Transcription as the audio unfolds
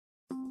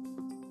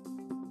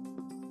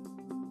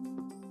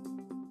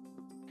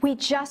We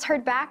just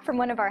heard back from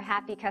one of our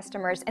happy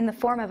customers in the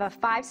form of a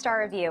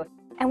 5-star review,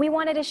 and we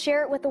wanted to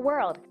share it with the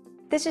world.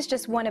 This is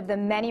just one of the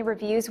many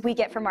reviews we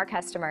get from our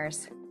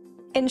customers.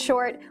 In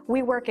short,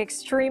 we work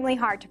extremely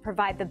hard to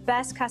provide the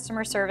best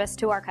customer service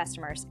to our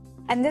customers,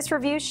 and this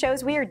review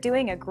shows we are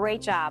doing a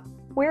great job.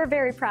 We're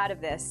very proud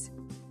of this.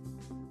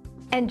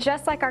 And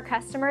just like our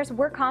customers,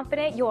 we're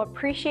confident you'll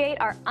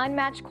appreciate our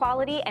unmatched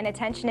quality and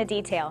attention to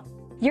detail.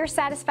 Your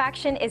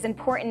satisfaction is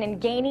important in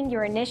gaining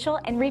your initial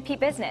and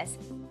repeat business,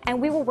 and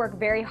we will work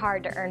very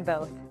hard to earn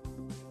both.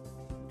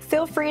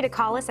 Feel free to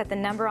call us at the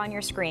number on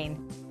your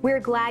screen. We're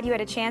glad you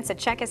had a chance to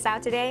check us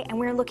out today, and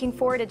we're looking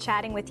forward to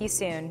chatting with you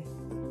soon.